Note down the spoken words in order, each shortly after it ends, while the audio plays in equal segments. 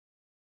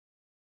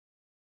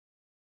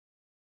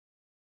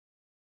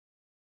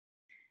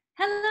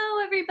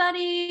Hello,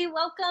 everybody.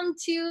 Welcome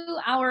to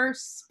our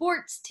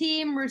sports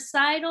team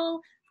recital.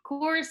 Of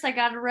course, I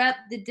got to rep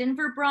the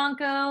Denver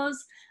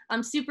Broncos.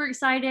 I'm super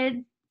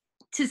excited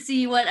to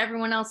see what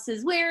everyone else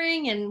is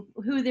wearing and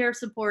who they're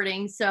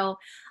supporting. So,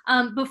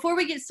 before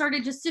we get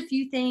started, just a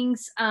few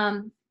things.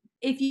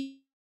 If you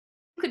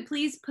could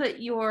please put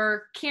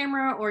your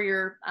camera or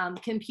your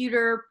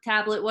computer,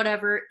 tablet,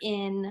 whatever,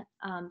 in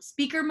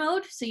speaker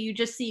mode, so you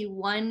just see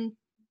one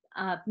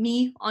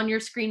me on your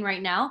screen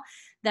right now.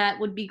 That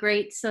would be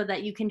great so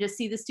that you can just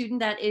see the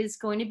student that is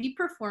going to be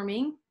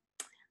performing.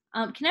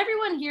 Can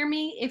everyone hear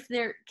me?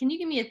 Can you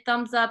give me a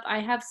thumbs up?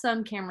 I have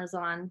some cameras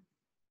on.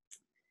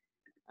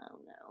 Oh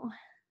no.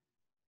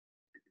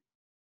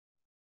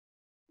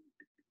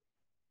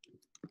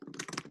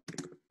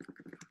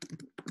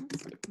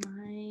 Let's get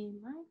my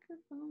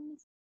microphone.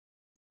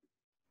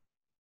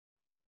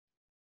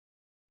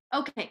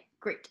 Okay,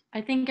 great.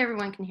 I think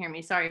everyone can hear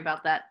me. Sorry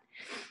about that.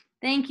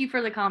 Thank you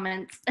for the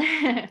comments.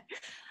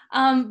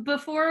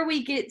 Before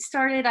we get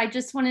started, I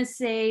just want to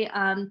say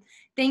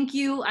thank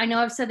you. I know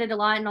I've said it a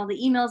lot in all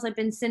the emails I've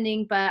been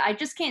sending, but I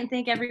just can't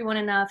thank everyone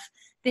enough.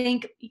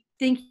 Thank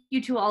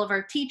you to all of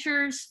our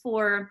teachers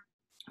for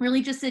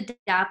really just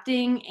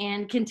adapting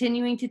and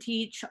continuing to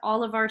teach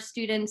all of our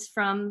students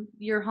from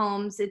your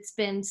homes. It's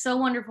been so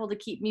wonderful to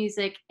keep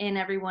music in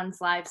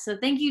everyone's lives. So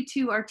thank you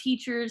to our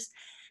teachers.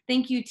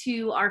 Thank you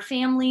to our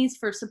families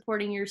for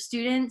supporting your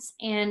students,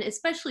 and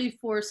especially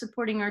for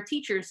supporting our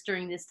teachers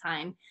during this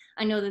time.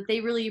 I know that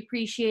they really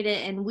appreciate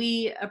it, and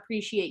we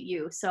appreciate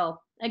you. So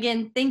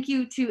again, thank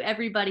you to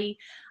everybody.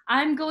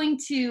 I'm going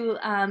to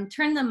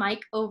turn the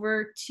mic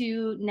over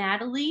to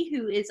Natalie,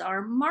 who is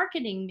our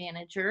marketing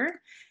manager.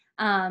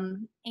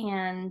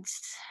 And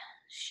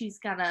she's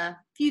got a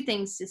few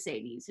things to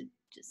say to you, so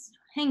just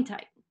hang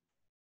tight.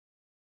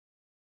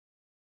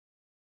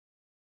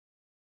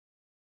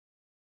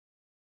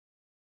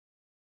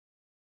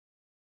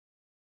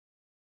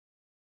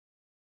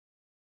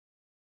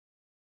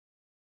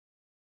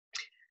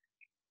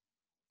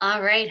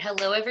 All right.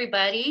 Hello,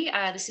 everybody.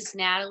 This is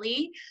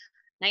Natalie.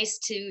 Nice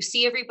to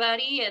see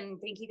everybody,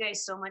 and thank you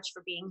guys so much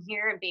for being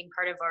here and being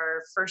part of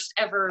our first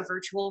ever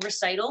virtual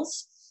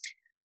recitals.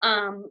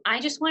 I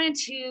just wanted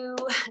to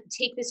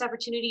take this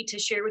opportunity to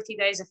share with you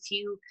guys a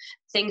few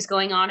things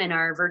going on in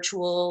our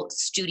virtual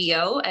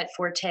studio at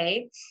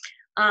Forté.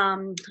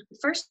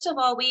 First of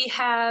all, we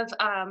have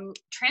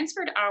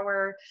transferred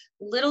our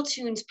Little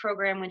Tunes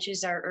program, which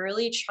is our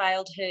early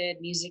childhood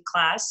music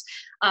class,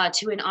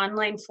 to an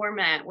online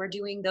format. We're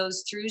doing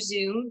those through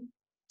Zoom.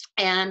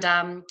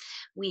 And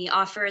we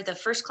offer the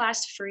first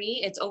class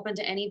free. It's open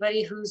to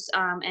anybody who's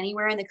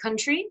anywhere in the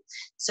country.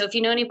 So if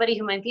you know anybody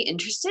who might be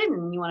interested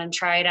and you want to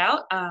try it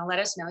out, let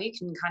us know. You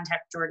can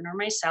contact Jordan or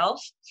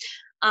myself.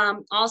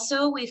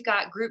 Also, we've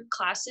got group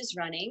classes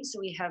running. So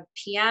we have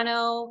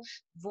piano,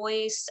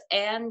 voice,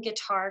 and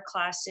guitar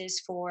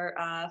classes for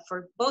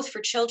both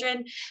for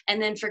children.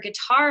 And then for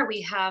guitar,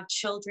 we have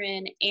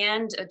children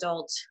and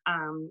adult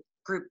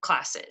group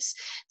classes.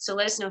 So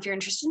let us know if you're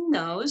interested in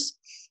those.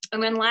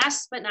 And then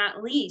last but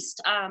not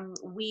least,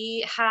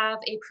 we have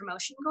a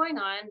promotion going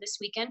on this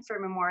weekend for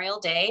Memorial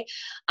Day.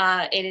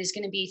 It is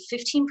going to be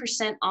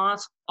 15%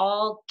 off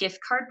all gift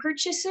card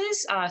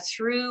purchases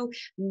through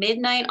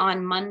midnight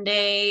on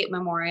Monday,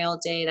 Memorial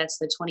Day. That's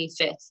the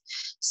 25th.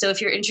 So if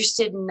you're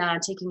interested in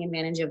taking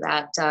advantage of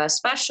that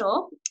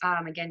special,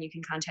 again, you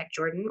can contact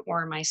Jordan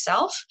or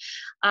myself.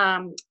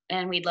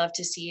 And we'd love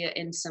to see you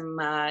in some,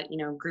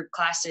 group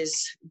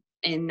classes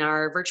in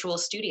our virtual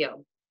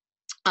studio.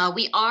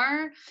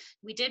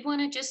 We did want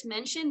to just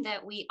mention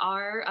that we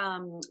are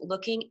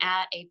looking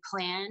at a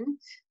plan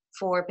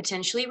for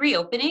potentially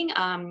reopening.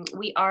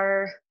 We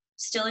are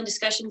still in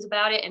discussions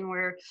about it, and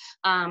we're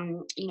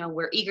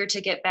eager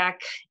to get back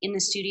in the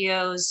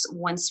studios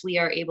once we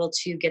are able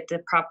to get the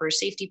proper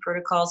safety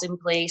protocols in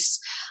place.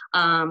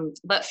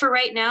 But for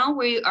right now,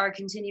 we are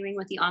continuing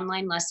with the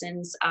online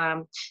lessons.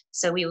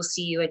 So we will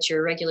see you at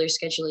your regular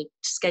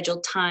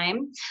scheduled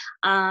time,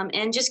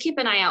 and just keep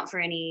an eye out for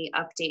any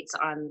updates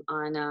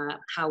on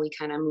how we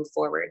kind of move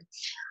forward.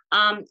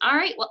 All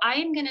right, well, I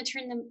am going to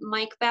turn the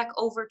mic back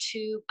over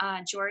to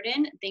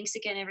Jordan. Thanks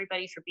again,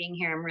 everybody, for being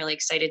here. I'm really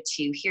excited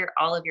to hear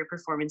all of your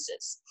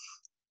performances.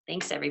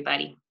 Thanks,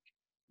 everybody.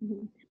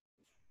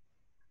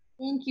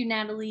 Thank you,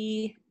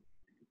 Natalie.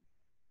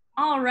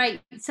 All right,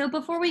 so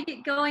before we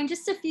get going,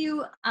 just a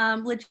few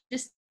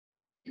logistics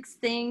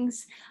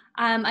things.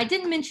 I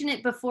didn't mention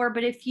it before,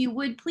 but if you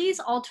would please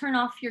all turn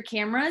off your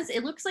cameras.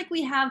 It looks like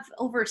we have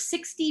over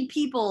 60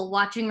 people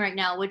watching right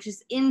now, which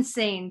is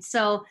insane.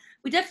 So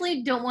we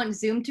definitely don't want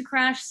Zoom to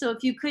crash. So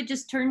if you could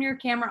just turn your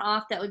camera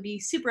off, that would be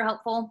super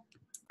helpful.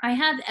 I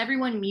have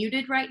everyone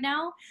muted right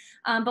now,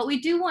 but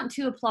we do want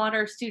to applaud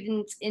our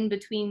students in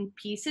between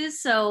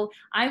pieces. So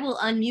I will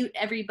unmute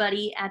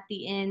everybody at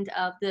the end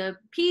of the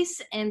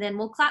piece, and then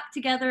we'll clap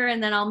together,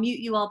 and then I'll mute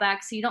you all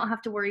back so you don't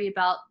have to worry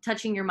about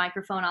touching your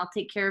microphone. I'll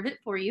take care of it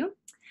for you.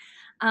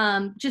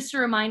 Just a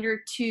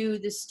reminder to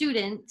the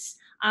students,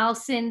 I'll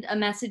send a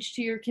message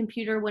to your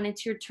computer when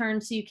it's your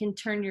turn so you can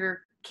turn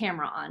your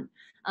camera on.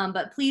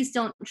 But please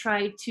don't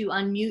try to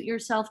unmute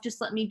yourself.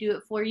 Just let me do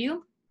it for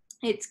you.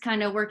 It's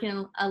kind of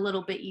working a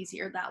little bit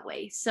easier that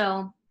way.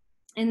 So,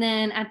 and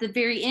then at the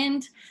very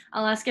end,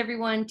 I'll ask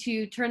everyone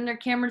to turn their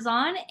cameras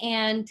on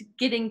and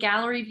get in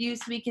gallery view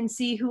so we can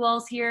see who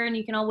all's here, and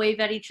you can all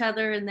wave at each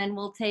other, and then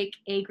we'll take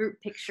a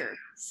group picture.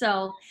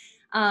 So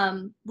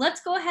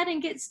let's go ahead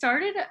and get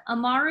started.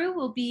 Amaru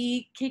will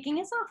be kicking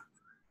us off.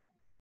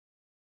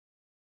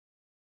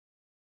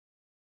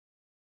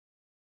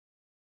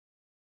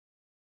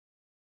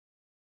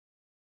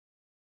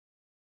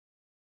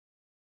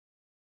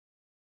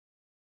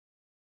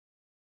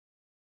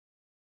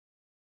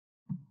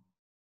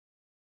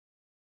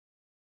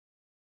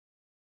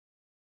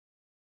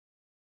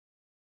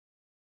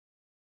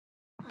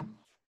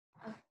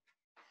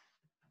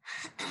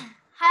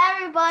 Hi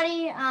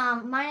everybody,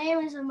 my name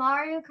is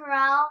Amaru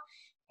Corral,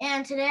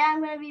 and today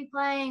I'm going to be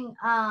playing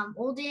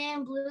Old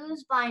Dan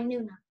Blues by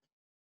Nuna.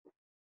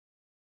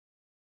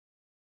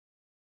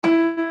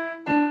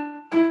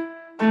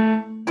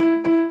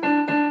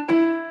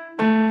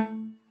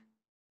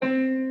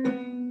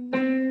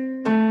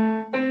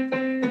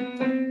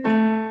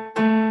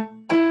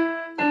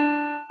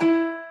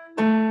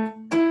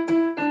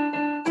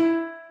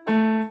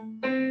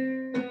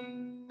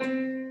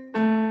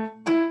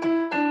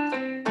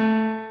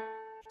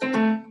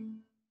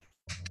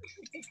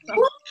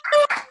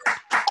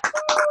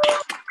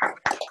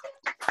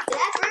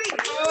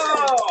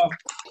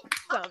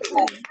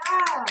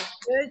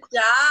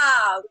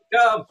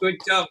 Good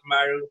job,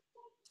 Maru.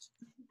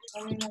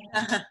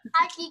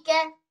 Hi,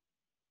 Kike.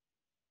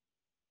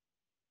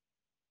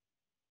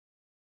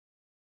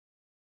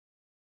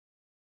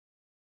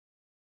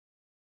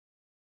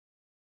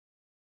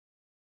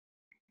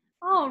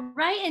 All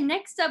right, and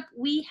next up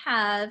we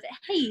have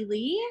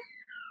Haley.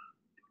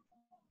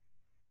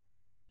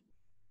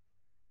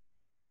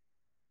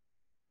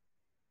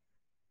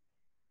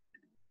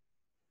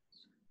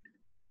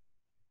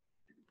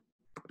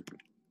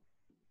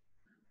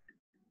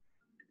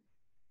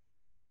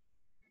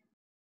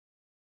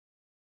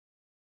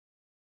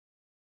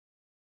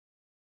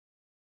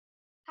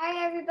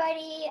 Hi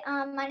everybody,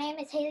 my name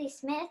is Haley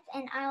Smith,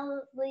 and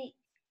I'll be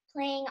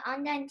playing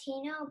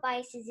Andantino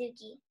by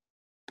Suzuki.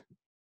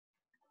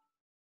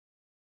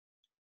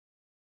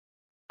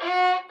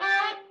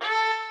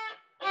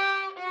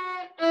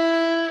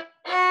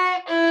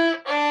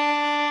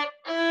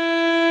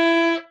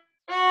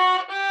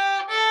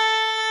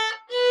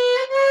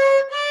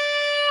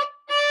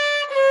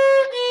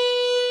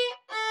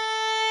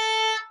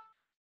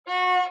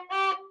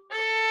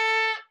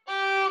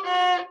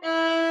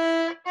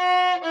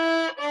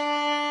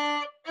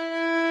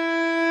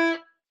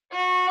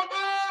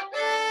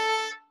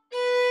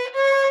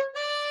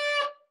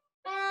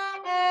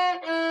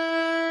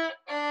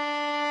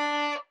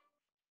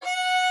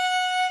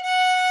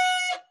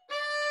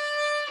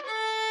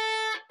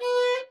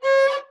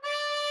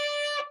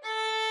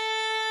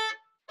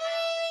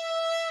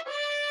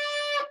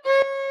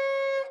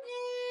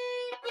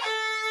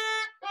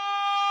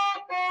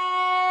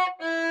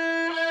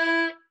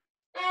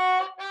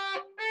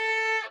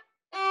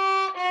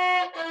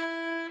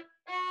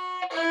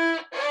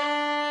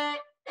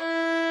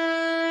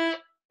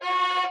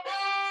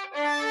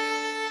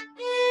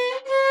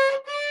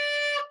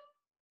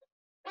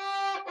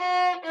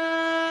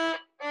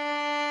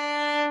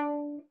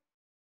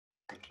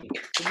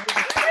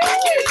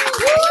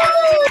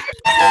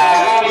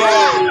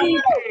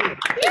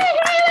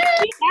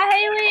 Yeah,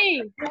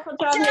 Haley. Good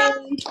job,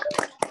 Haley.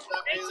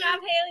 Great job,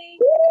 Haley.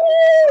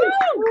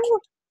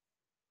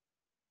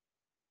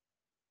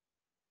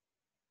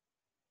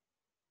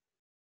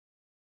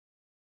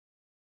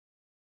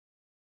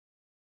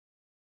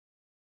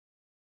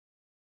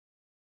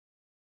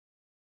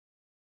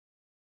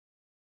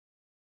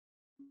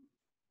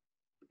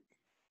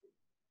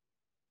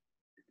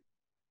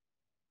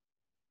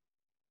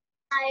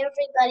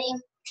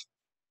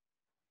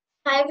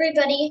 Hi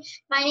everybody,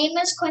 my name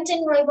is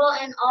Quentin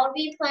Roybal, and I'll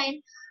be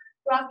playing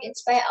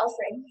Rockets by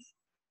Alfred.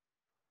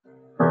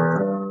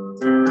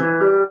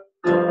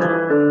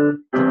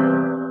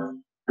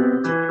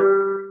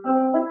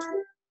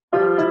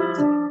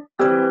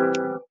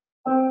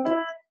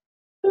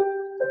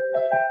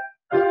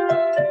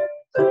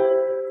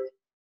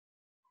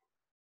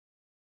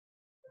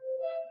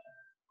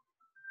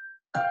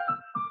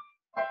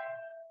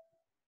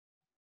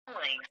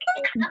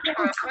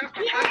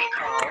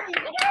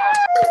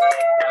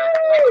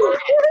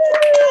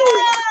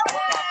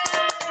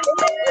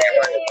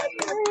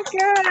 Very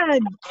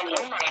good.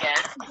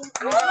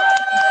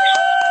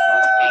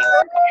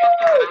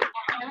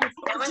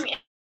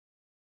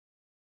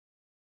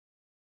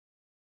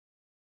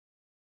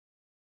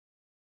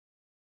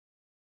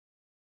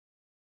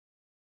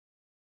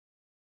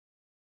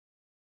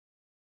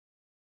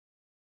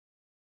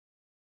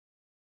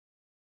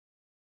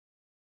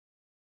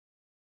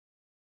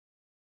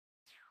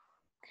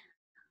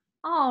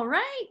 All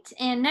right,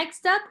 and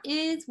next up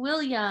is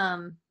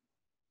William.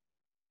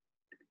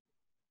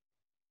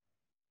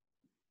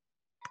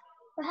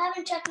 We're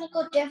having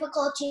technical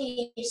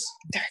difficulties.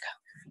 There we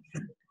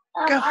go.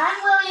 Go.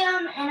 I'm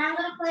William, and I'm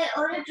going to play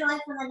Ode of Joy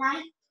from the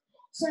Ninth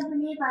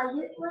Symphony by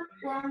Ludwig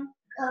van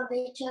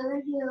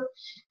Beethoven, who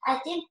I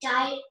think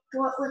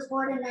was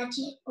born in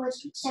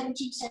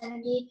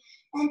 1770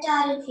 and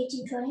died in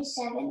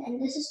 1827.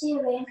 And this is the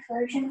arranged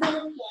version for the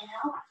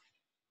piano.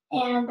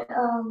 And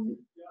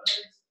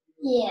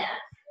yeah.